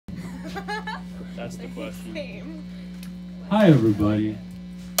That's the question. Same. Hi, everybody.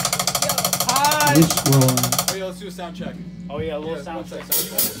 Hi! We're scrolling. Oh yeah, let's do a sound check. Oh yeah, a little Yeah, sound check. What do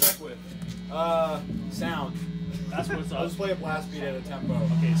you want to check with? Sound. That's what's I'll up. just play a blast beat at a tempo.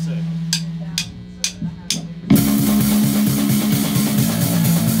 Okay, sick.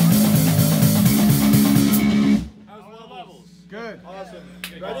 How's the levels? Good. Awesome.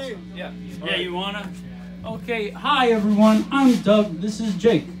 Ready? Yeah. Yeah, right. you wanna? Okay, hi, everyone. I'm Doug. This is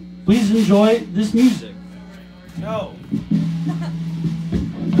Jake. Please enjoy this music. No.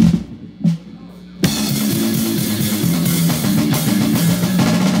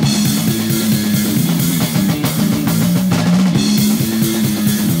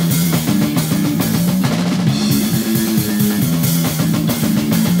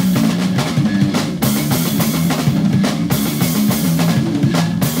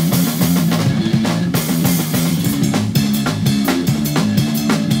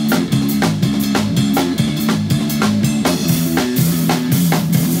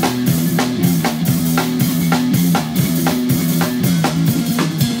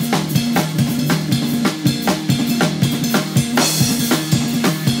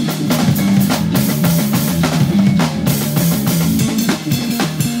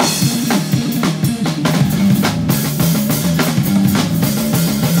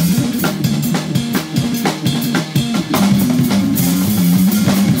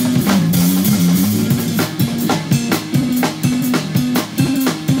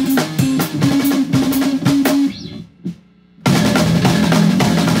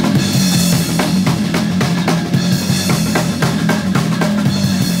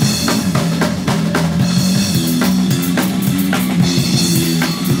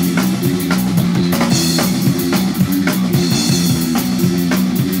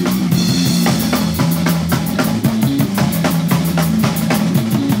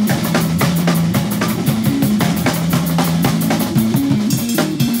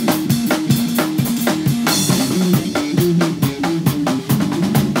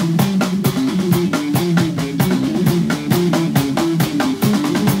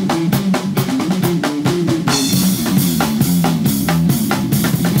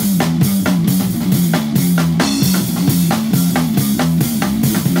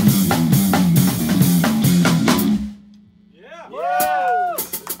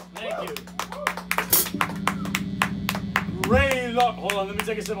 Hold on, let me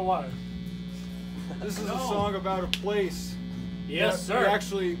take a sip of water. This is a song about a place. Yes, that sir.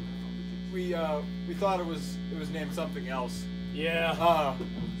 Actually, we thought it was named something else. Yeah.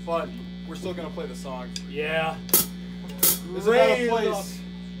 But we're still gonna play the song. Yeah. It's about a place.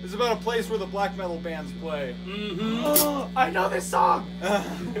 It's about a place where the black metal bands play. Mm-hmm. Oh, I know this song.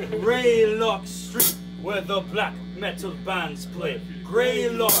 Greylock Street, where the black metal bands play.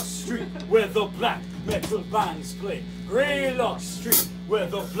 Greylock Street, where the black metal bands play. Greylock Street, where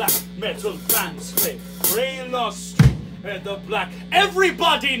the black metal bands play. Greylock Street, where the black.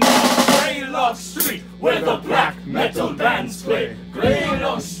 Everybody knows Greylock Street, where the black metal bands play.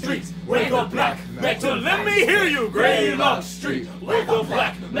 Greylock Street, where the black metal. Let me hear you. Greylock Street, where the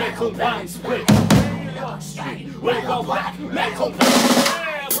black metal bands play. Greylock Street, where the black metal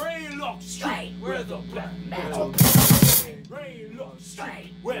bands play. Greylock Street, where the black metal bands play. Greylock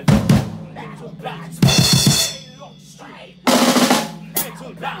Street, where the metal bands play. Greylock Street,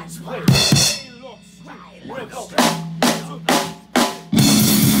 metal bands play. Greylock Street, where the metal bands play.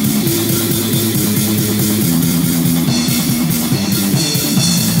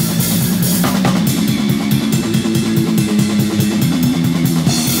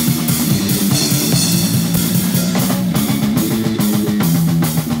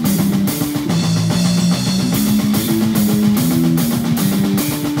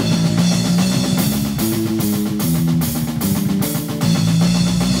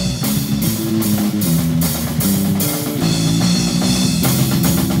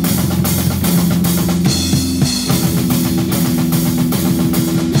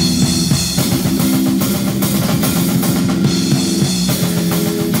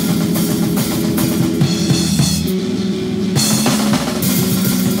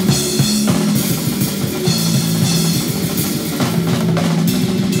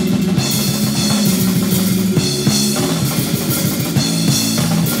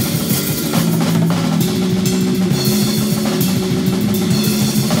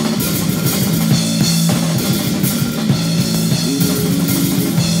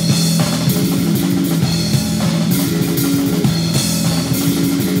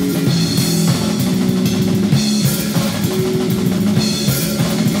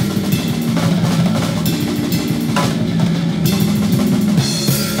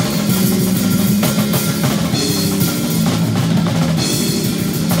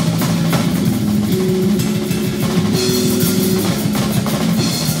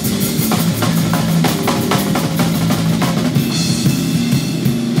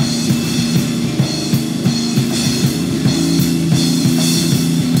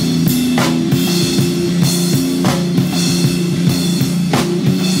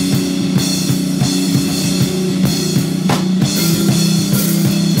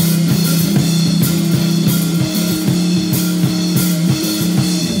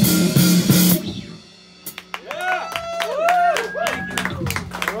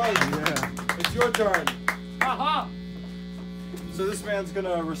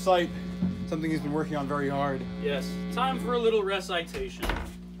 recite something he's been working on very hard. Yes. Time for a little recitation. All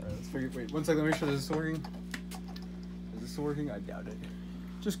right, let's figure. Wait, 1 second. Let me make sure this is working. Is this working? I doubt it.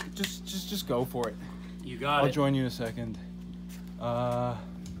 Just go for it. You got it. I'll join you in a second.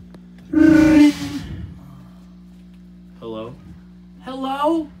 Hello?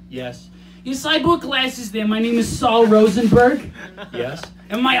 Hello? Yes. Yes, I bought glasses there. My name is Saul Rosenberg. Yes.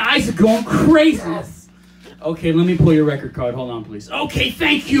 And my eyes are going crazy. Okay, let me pull your record card. Hold on, please. Okay,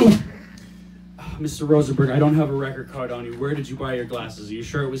 thank you. Mr. Rosenberg, I don't have a record card on you. Where did you buy your glasses? Are you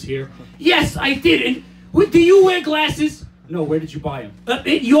sure it was here? Yes, I did. And do you wear glasses? No, where did you buy them?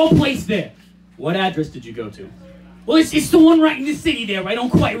 At your place there. What address did you go to? Well, it's the one right in the city there. I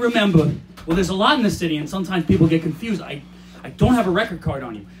don't quite remember. Well, there's a lot in the city, and sometimes people get confused. I don't have a record card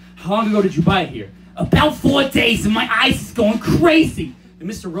on you. How long ago did you buy it here? About 4 days, and my eyes is going crazy. And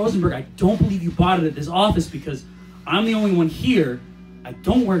Mr. Rosenberg, I don't believe you bought it at this office because I'm the only one here. I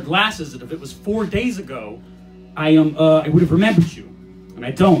don't wear glasses, and if it was 4 days ago, I would have remembered you. And I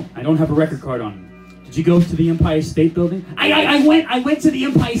don't have a record card on you. Did you go to the Empire State Building? I went to the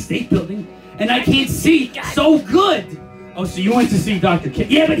Empire State Building, and I can't see so good. Oh, so you went to see Dr. Kim?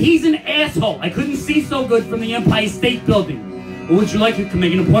 Yeah, but he's an asshole. I couldn't see so good from the Empire State Building. Or would you like to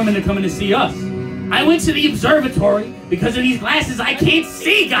make an appointment to come in to see us? I went to the observatory because of these glasses. I can't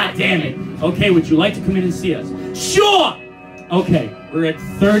see, goddammit. Okay, would you like to come in and see us? Sure! Okay, we're at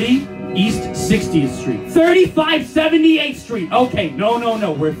 30 East 60th Street. 35 78th Street. Okay,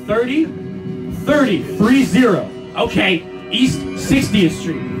 no. We're 30. Okay, East 60th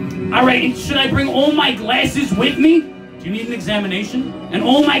Street. All right, and should I bring all my glasses with me? Do you need an examination? And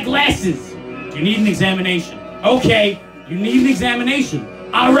all my glasses. Do you need an examination? Okay, you need an examination.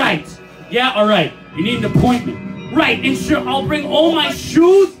 All right. Yeah, all right. You need an appointment. Right, and sure, I'll bring all my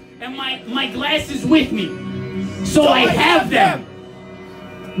shoes and my glasses with me. So I have them.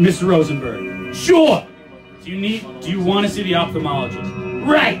 Mr. Rosenberg. Sure. Do you want to see the ophthalmologist?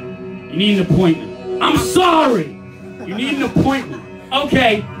 Right. You need an appointment. I'm sorry. You need an appointment.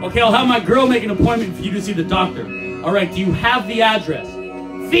 Okay, I'll have my girl make an appointment for you to see the doctor. All right, do you have the address?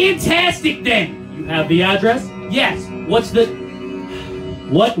 Fantastic, then. You have the address? Yes.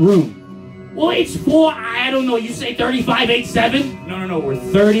 What room? Well, it's 4, I don't know, you say 3587? No, we're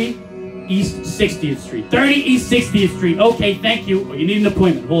 30 East 60th Street. 30 East 60th Street. Okay, thank you. Oh, you need an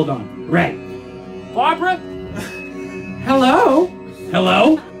appointment. Hold on. Right. Barbara? Hello?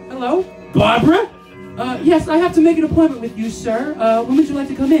 Hello? Barbara? Yes, I have to make an appointment with you, sir. When would you like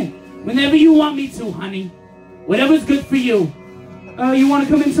to come in? Whenever you want me to, honey. Whatever's good for you. You want to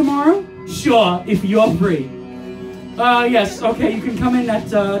come in tomorrow? Sure, if you're free. Yes, okay, you can come in at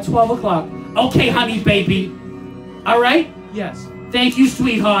 12 o'clock. Okay, honey, baby. All right? Yes. Thank you,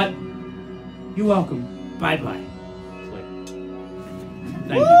 sweetheart. You're welcome. Bye-bye.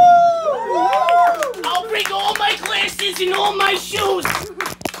 Thank you. I'll bring all my glasses and all my shoes.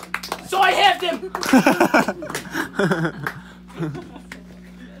 So I have them.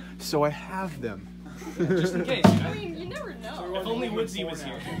 So I have them. Just in case. I mean, you never know. If only Woodsy was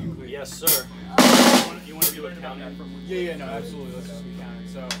here. Yes, sir. You want to do accounting? Yeah, no, absolutely. Let's just be counting.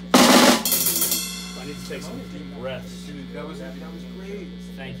 So I need to take some deep breaths. dude, that was great.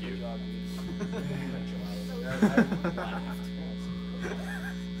 Thank you.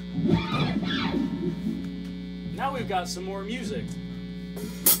 Now we've got some more music.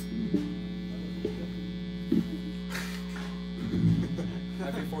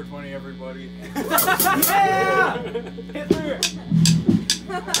 Happy 420, everybody. Yeah! Hit through it.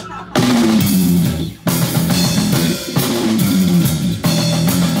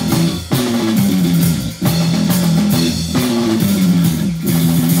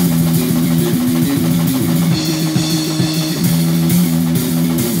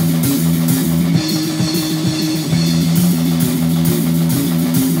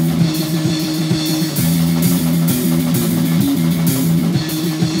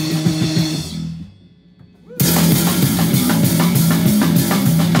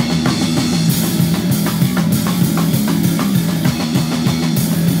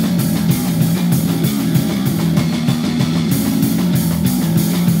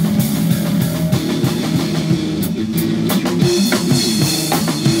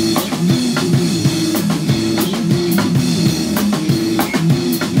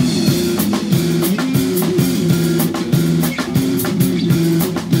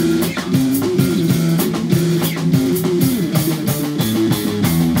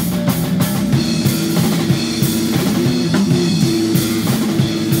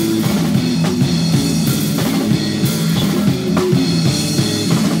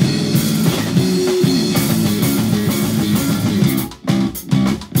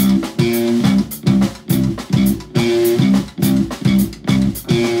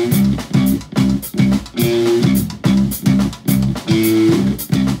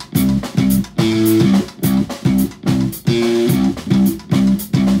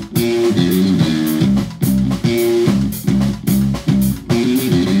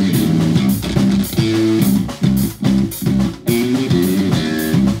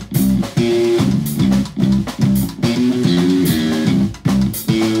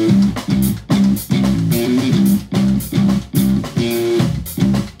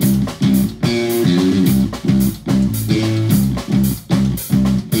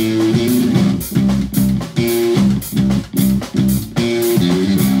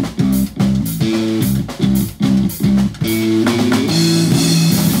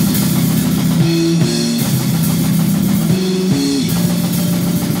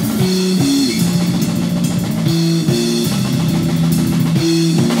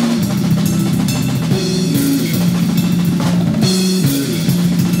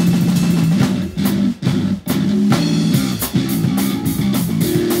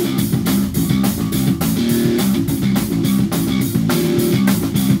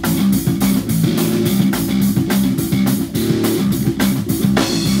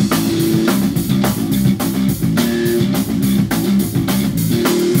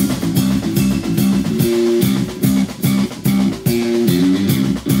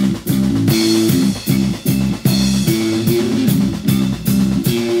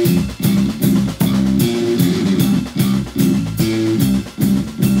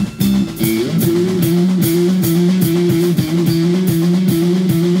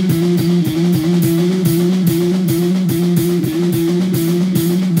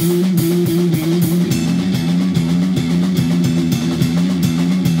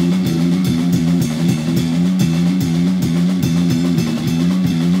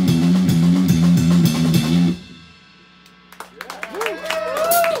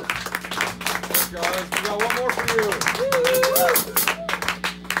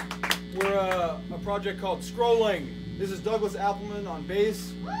 project called Scrolling. This is Douglas Appleman on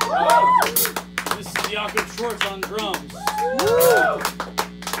bass. This is Jakob Schwartz on drums.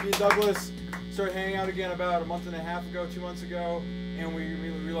 Me and Douglas started hanging out again about a month and a half ago, 2 months ago, and we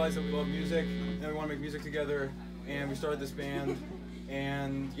really realized that we love music and we want to make music together, and we started this band.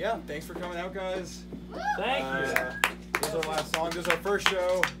 And yeah, thanks for coming out, guys. Thank you. This is our last song. This is our first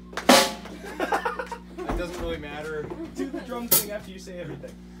show. It doesn't really matter. Do the drum thing after you say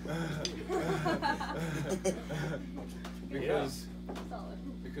everything.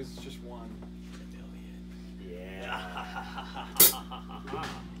 because it's just one. Yeah.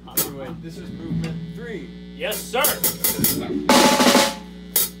 Anyway, this is movement 3. Yes, sir.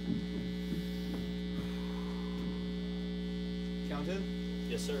 Counted?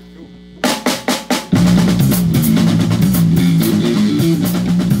 Yes, sir. Cool.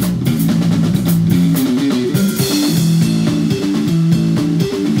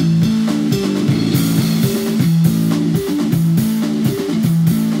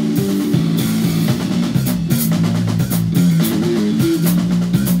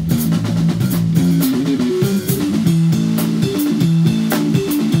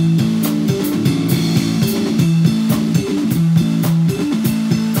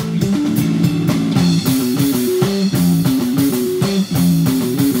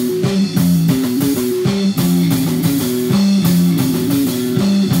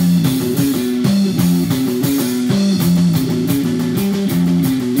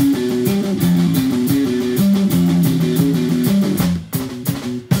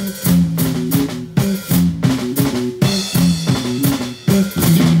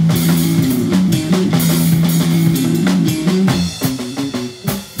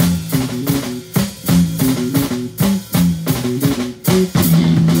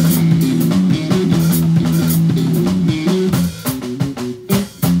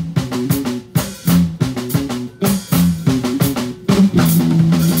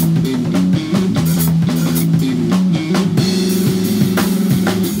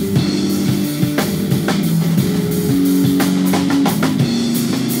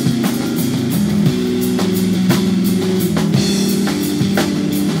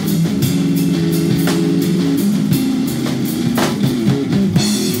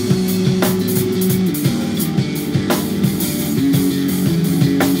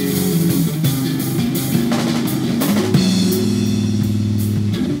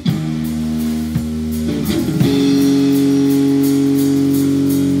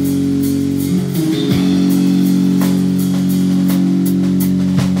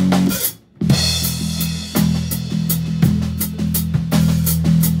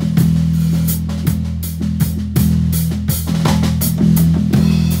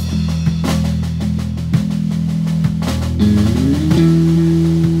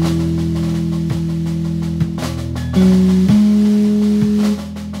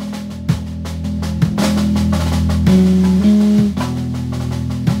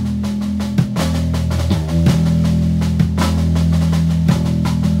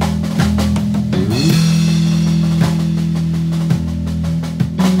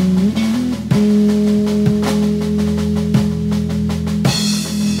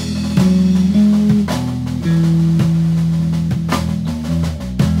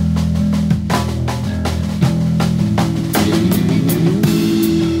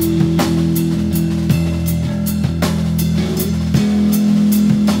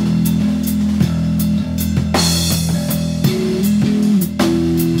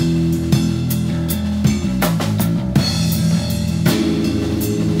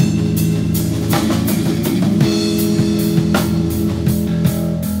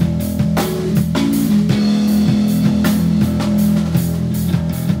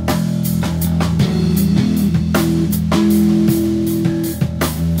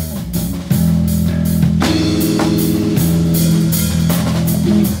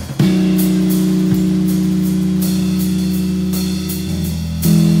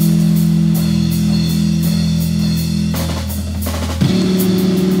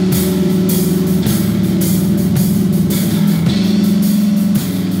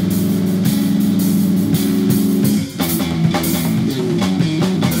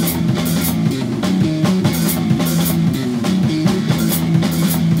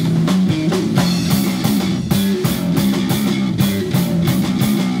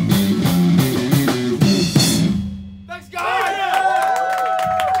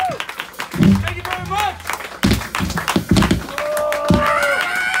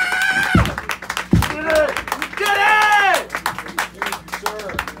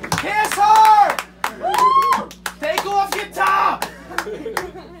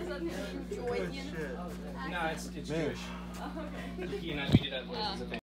 It's a fan.